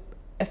mean,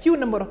 a few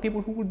number of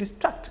people who will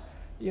distract,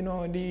 you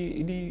know,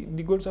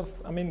 the goals of,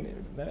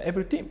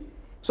 every team.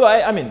 So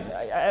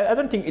I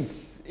don't think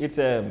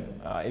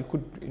it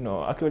could, you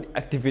know, actually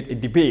activate a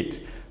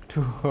debate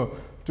to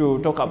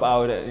talk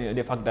about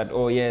the fact that,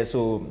 oh yeah,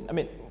 so I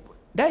mean,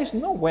 there is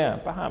nowhere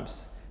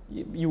perhaps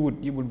you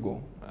would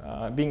go,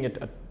 being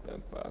at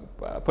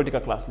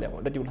political class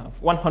level, that you will have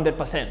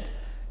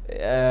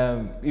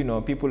 100%, you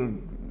know, people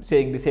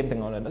saying the same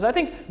thing all the time. So I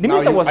think the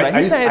minister was right.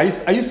 He said,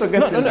 are you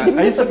suggesting that?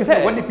 Are you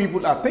suggesting what the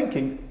people are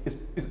thinking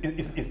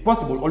is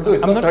possible, although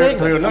it's not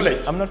to your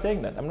knowledge? I'm not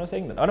saying that.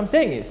 What I'm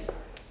saying is,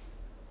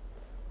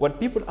 what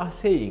people are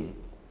saying,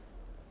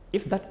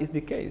 if that is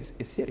the case,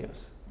 is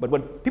serious. But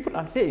what people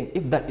are saying,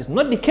 if that is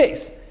not the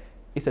case,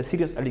 it's a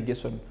serious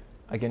allegation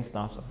against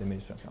staffs of the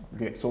Ministry of Health.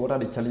 Okay, so what are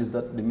the challenges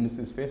that the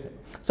minister is facing?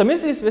 So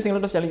minister is facing a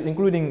lot of challenges,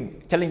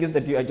 including challenges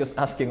that you are just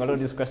asking, a lot of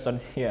these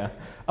questions here.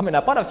 I mean,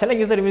 a part of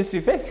challenges that the ministry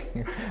is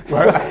facing.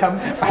 Well,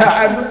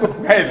 I'm not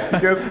surprised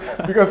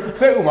because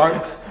Sheikh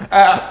Omar,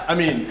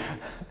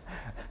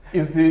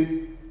 is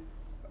the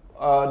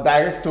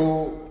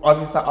director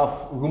officer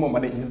of rumor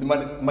management. He's the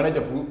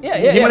manager of rumor.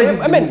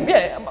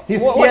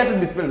 He's here to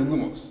dispel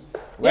rumors,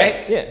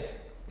 right? Yes.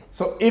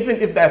 So even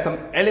if there's some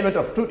element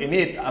of truth in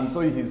it, I'm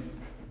sorry he's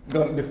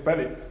don't dispel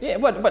it. Yeah,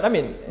 but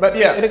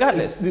yeah,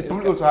 regardless, the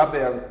people also have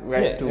their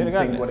right to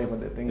think whatever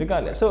they think.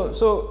 Regardless,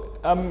 so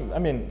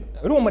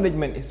rumor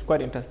management is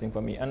quite interesting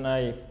for me, and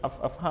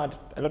I've heard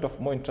a lot of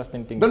more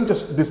interesting things. Don't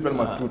just dispel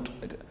my truth.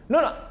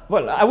 No.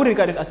 Well, I would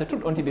regard it as a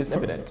truth until it's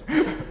evident.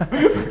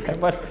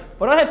 but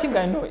what I think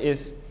I know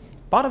is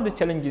part of the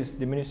challenges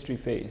the ministry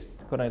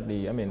faced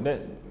currently. I mean,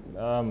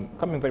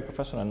 coming very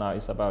professional now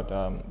is about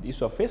the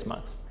issue of face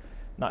masks.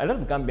 Now, a lot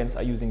of Gambians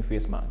are using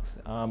face masks,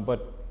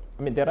 but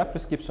I mean, there are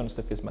prescriptions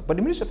to face masks, but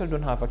the Ministry of Health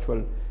don't have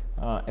actual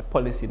a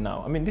policy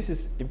now. I mean, this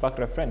is in fact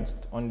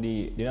referenced on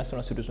the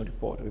National Situation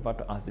Report, referred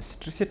to as the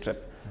CITREP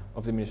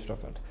of the Ministry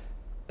of Health.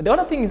 The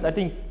other thing is, I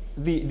think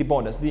the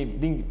borders, the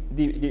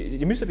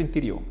Ministry of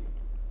Interior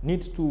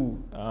needs to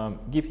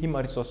give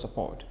human resource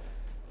support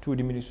to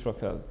the Ministry of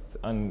Health,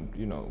 and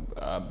you know,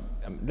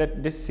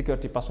 let this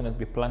security personnel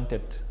be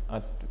planted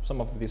at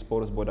some of these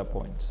porous border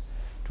points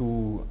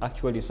to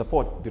actually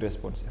support the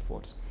response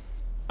efforts.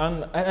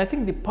 And I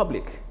think the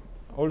public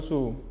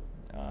also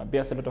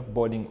bears a lot of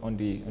burden on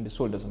the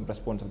shoulders and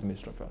response of the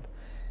Ministry of Health.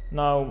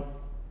 Now,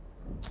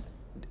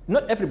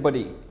 not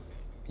everybody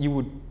you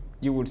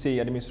would say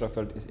the Ministry of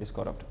Health is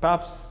corrupt.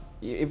 Perhaps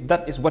if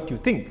that is what you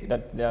think,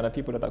 that there are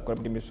people that are corrupt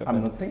in the Ministry of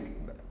Health. I'm not thinking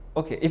that.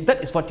 Okay, if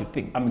that is what you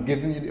think. I'm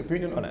giving you the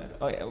opinion on it.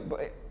 Okay,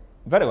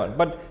 very well.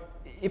 But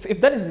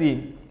if that is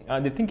the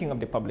thinking of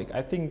the public,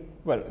 I think,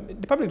 well,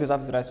 the public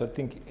deserves the right to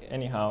think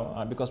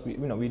anyhow, because we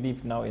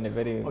live now in a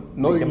very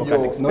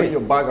democratic space. Knowing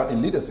your background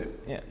in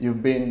leadership, yeah.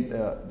 You've been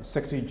the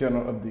Secretary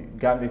General of the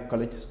Gambia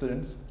College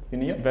Students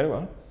Union. Very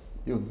well.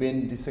 You've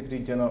been the Secretary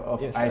General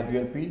of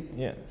IVLP.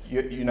 Yes.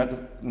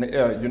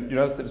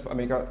 United States of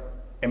America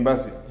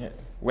Embassy. Yes.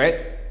 Right?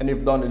 And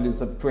you've done a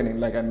little of training,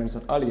 like I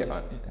mentioned earlier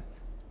on.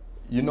 Yes.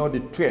 You know the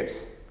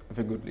traits of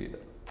a good leader.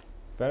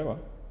 Very well.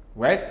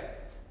 Right?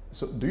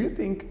 So do you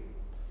think,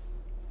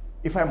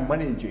 if I'm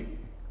managing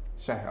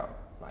Sahel,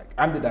 like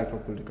I'm the director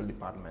of political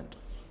department,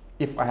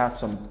 if I have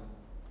some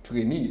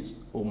trainees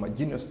or my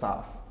junior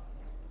staff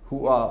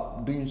who are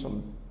doing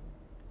some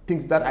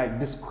things that I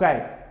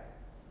describe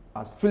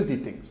as filthy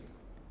things,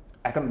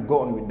 I can go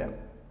on with them.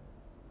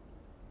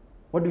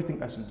 What do you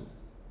think I should do?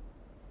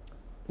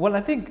 Well,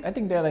 I think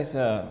there's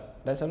a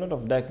lot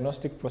of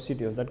diagnostic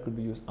procedures that could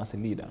be used as a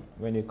leader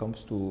when it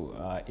comes to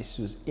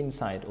issues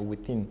inside or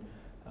within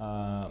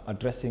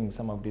addressing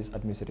some of these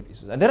administrative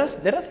issues. And there are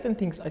certain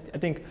things I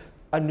think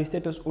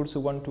administrators also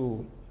want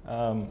to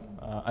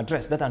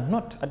address that are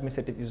not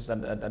administrative issues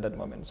at that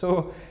moment.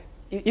 So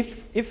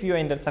if you are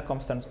in that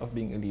circumstance of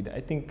being a leader,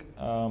 I think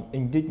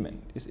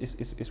engagement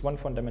is one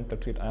fundamental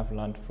trait I have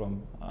learned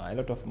from a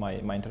lot of my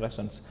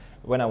interactions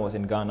when I was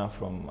in Ghana,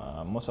 from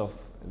most of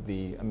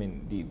the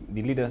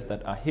leaders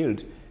that are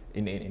hailed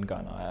in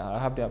Ghana. I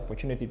have the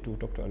opportunity to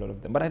talk to a lot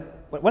of them.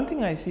 But one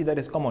thing I see that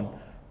is common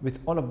with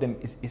all of them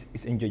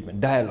is engagement,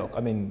 dialogue.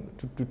 I mean,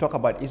 to talk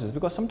about issues,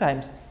 because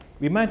sometimes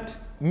we might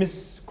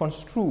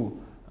misconstrue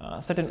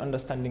certain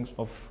understandings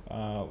of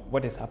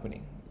what is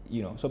happening.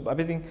 You know, so I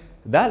think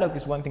dialogue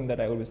is one thing that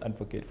I always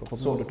advocate for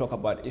people to talk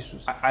about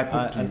issues.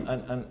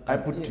 I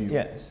put to you.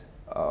 Yes.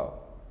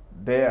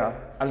 There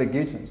are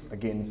allegations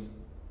against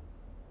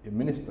a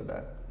minister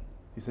that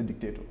he's a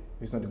dictator.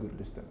 He's not a good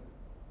listener.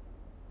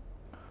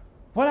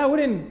 Well, I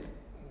wouldn't.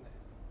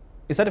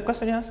 Is that a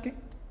question you're asking?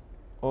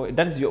 Or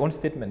that is your own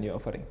statement you're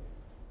offering?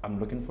 I'm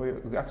looking for your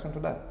reaction to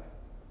that.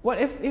 Well,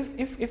 if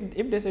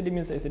they say the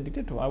minister is a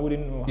dictator, I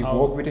wouldn't know You've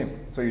worked with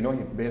him, so you know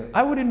him better.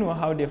 I wouldn't know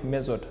how they've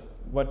measured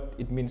what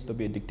it means to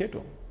be a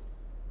dictator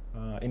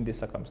in this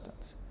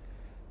circumstance.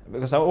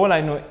 Because all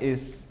I know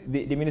is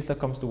the minister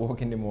comes to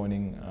work in the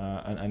morning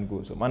and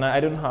goes home. And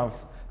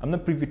I'm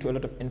not privy to a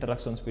lot of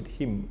interactions with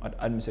him at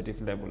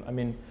administrative level. I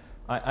mean,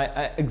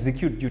 I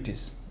execute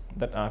duties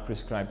that are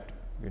prescribed,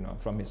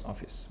 from his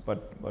office,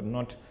 but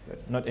not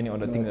any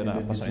other thing that I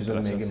have personal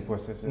interactions.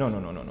 Processes. No.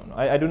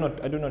 I do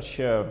not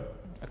share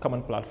a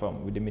common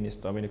platform with the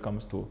minister when it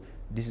comes to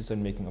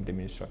decision making of the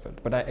Ministry of Health,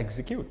 but I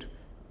execute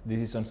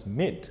decisions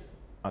made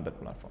on that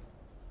platform.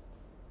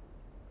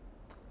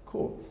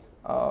 Cool.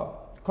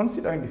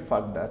 Considering the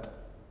fact that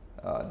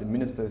the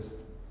minister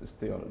is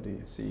still the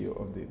CEO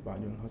of the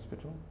Banjul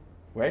Hospital,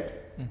 right?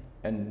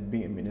 And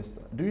being a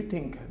minister, do you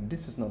think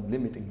this is not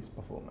limiting his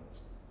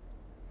performance?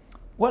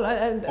 Well,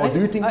 do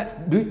you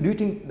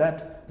think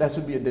that there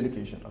should be a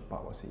delegation of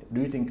powers here?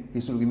 Do you think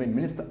he should remain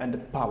minister and the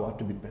power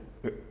to be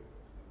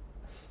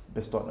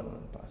bestowed on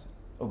another person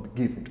or be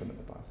given to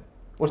another person?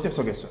 What's your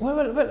suggestion? Well,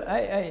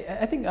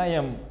 I think I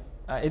am.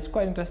 It's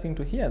quite interesting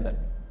to hear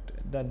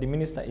that the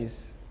minister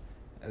is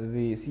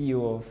the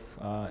CEO of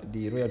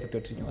the Royal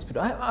Victoria Teaching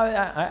Hospital.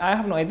 I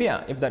have no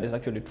idea if that is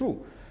actually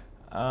true.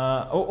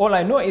 All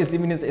I know is the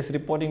minister is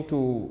reporting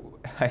to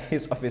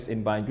his office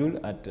in Banjul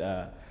at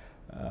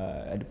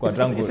the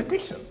Quadrangle. It's a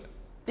question.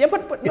 Yeah,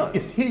 but no.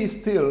 Is he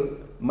still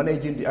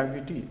managing the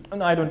IVT?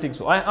 No, I don't think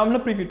so. I'm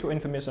not privy to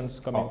information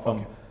coming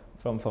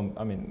from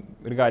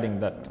regarding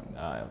that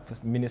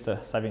minister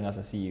serving as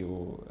a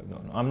CEO.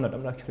 No, I'm not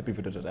actually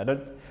privy to that.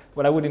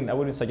 I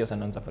wouldn't suggest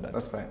an answer for that.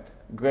 That's fine.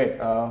 Great.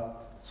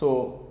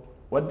 So,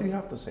 what do you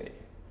have to say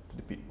to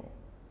the people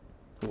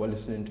who are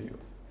listening to you?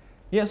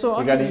 Yeah. So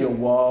regarding your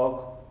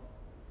work,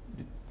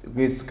 the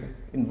risk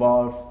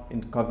involved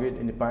in COVID,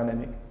 in the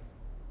pandemic.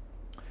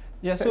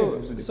 Yeah.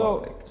 So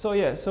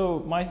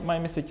my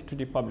message to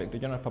the public, the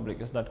general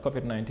public, is that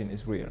COVID-19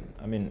 is real.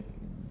 I mean,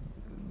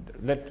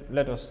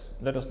 let us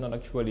not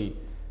actually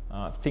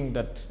think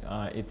that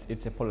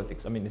it's a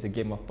politics. I mean, it's a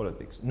game of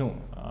politics. No,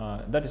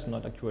 that is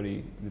not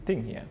actually the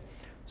thing here.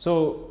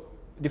 So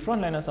the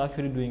frontliners are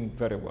actually doing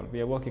very well. We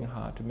are working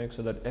hard to make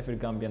sure that every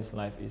Gambian's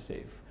life is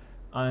safe.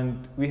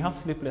 And we have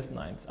sleepless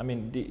nights. I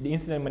mean, the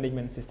incident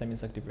management system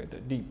is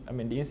activated. The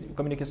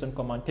communication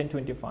command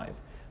 1025.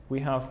 We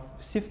have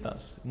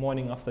sifters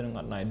morning, afternoon,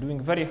 at night, doing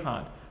very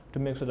hard to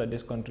make sure that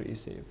this country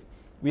is safe.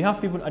 We have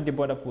people at the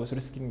border posts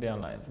risking their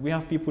lives. We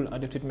have people at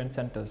the treatment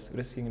centers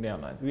risking their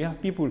lives. We have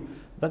people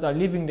that are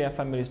leaving their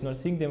families, not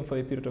seeing them for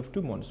a period of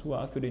 2 months, who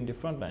are actually in the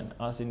front line,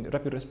 as in the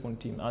rapid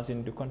response team, as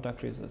in the contact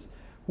tracers,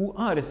 who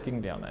are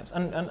risking their lives.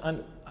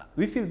 And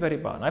we feel very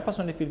bad. I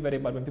personally feel very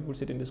bad when people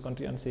sit in this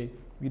country and say,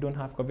 we don't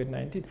have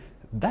COVID-19.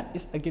 That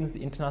is against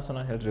the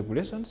international health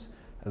regulations.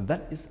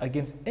 That is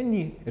against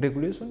any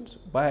regulations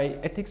by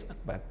ethics,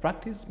 by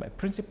practice, by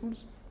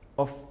principles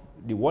of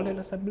the World Health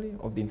Assembly,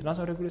 of the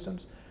international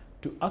regulations,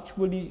 to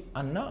actually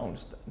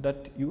announce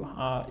that you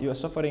are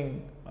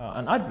suffering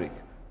an outbreak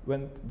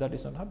when that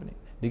is not happening.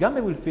 The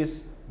Gambia will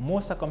face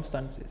more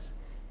circumstances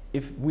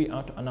if we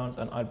are to announce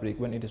an outbreak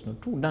when it is not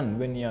true than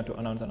when we are to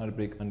announce an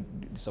outbreak and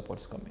the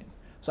supports come in.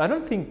 So I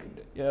don't think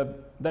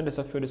that is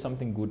actually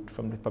something good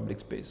from the public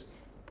space,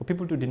 for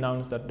people to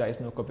denounce that there is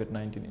no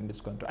COVID-19 in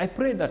this country. I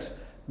pray that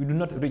we do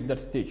not reach that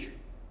stage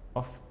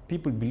of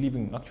people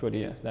believing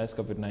actually, yes, there is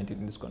COVID-19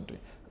 in this country.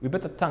 We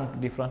better thank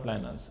the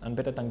frontliners and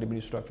better thank the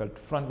Ministry of Health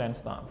frontline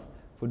staff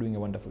for doing a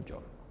wonderful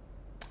job.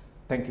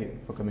 Thank you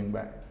for coming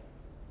back.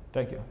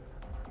 Thank you.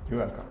 You're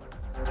welcome.